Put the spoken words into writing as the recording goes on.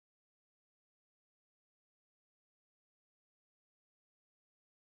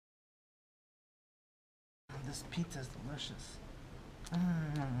this pizza is delicious.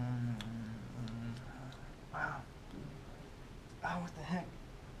 Wow. Oh, what the heck?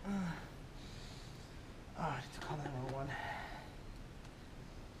 Oh, I need to call 911.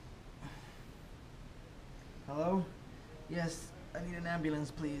 Hello? Yes, I need an ambulance,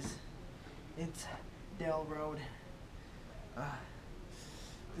 please. It's Dale Road.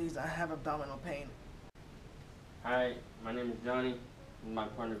 Please, I have abdominal pain. Hi, my name is Johnny. And my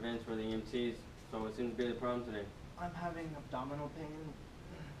partner Vince. We're the EMTs. So what seems to be the problem today? I'm having abdominal pain.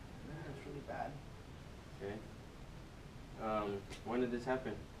 It hurts really bad. Okay. When did this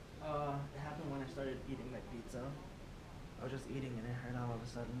happen? It happened when I started eating my pizza. I was just eating and it hurt all of a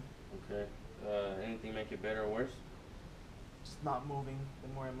sudden. Okay. Anything make it better or worse? Just not moving. The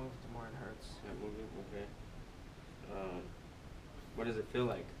more I move, the more it hurts. Not moving? Okay. What does it feel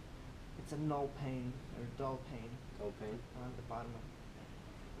like? It's a null pain or dull pain. Dull pain? On the bottom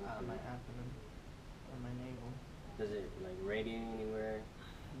of my abdomen or my navel. Does it like radiate anywhere?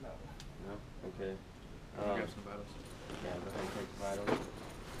 No. No? Okay. Grab some vitals. Yeah, go ahead and take the vitals.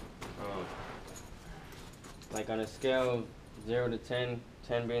 Like on a scale of 0 to 10,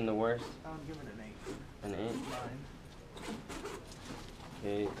 10 being the worst? I'll give it an 8. An 8?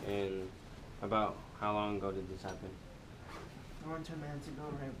 9. Okay, and about how long ago did this happen? Around 10 minutes ago,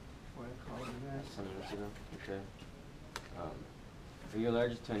 right before I called you guys. 10 minutes ago? Okay. Are you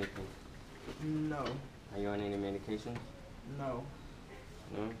allergic to anything? No. Are you on any medications? No.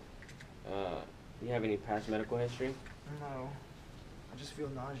 No? Do you have any past medical history? No. I just feel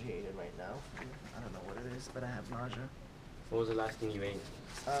nauseated right now. I don't know what it is, but I have nausea. What was the last thing you ate?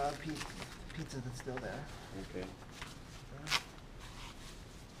 Pizza that's still there. Okay.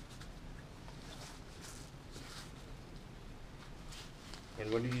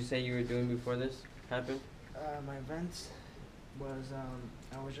 And what did you say you were doing before this happened? My event was,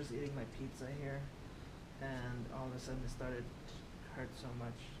 I was just eating my pizza here, and all of a sudden it started to hurt so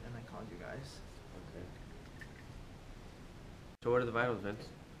much, and I called you guys. Okay. So what are the vitals, Vince?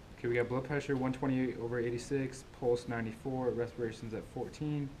 Okay, we got blood pressure 128/86, pulse 94, respirations at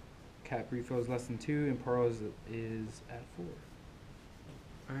 14, cap refills less than 2, and Pearls is at 4.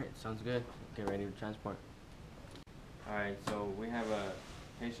 Alright, sounds good. Get ready to transport. Alright, so we have a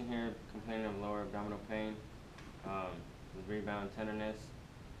patient here complaining of lower abdominal pain, with rebound tenderness.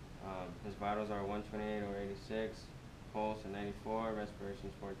 His vitals are 128/86, pulse at 94,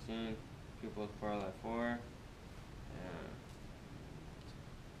 respirations 14, pupils pearl at 4.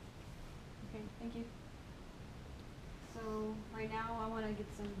 Okay, thank you. So right now I want to get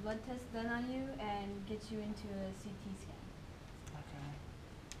some blood tests done on you and get you into a CT scan. Okay.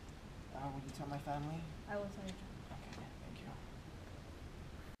 Will you tell my family? I will tell you. Okay, thank you.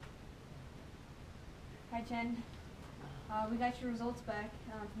 Hi Chen. We got your results back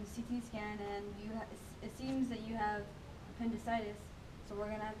from the CT scan, and it seems that you have appendicitis. So we're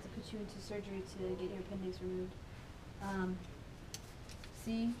gonna have to put you into surgery to get your appendix removed.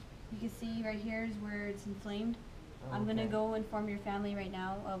 You can see right here is where it's inflamed. Oh, I'm gonna okay. go inform your family right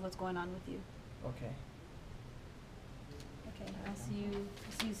now of what's going on with you. Okay. Okay, I'll see you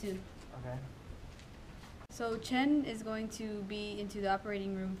soon. Okay. So Chen is going to be into the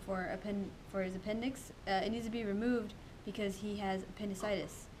operating room for his appendix. It needs to be removed because he has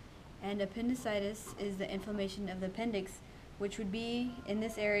appendicitis. And appendicitis is the inflammation of the appendix, which would be in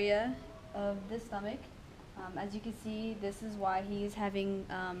this area of the stomach. As you can see, this is why he's having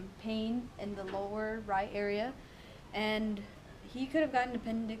pain in the lower right area. And he could have gotten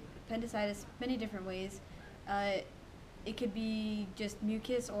appendicitis many different ways. It could be just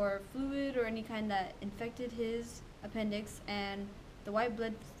mucus or fluid or any kind that infected his appendix, and the white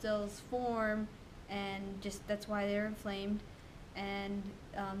blood cells form, and just that's why they're inflamed. And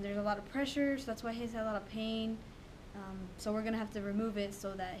there's a lot of pressure, so that's why he's had a lot of pain. So we're gonna have to remove it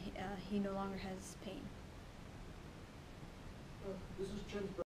so that he no longer has pain. This is Chen's brother.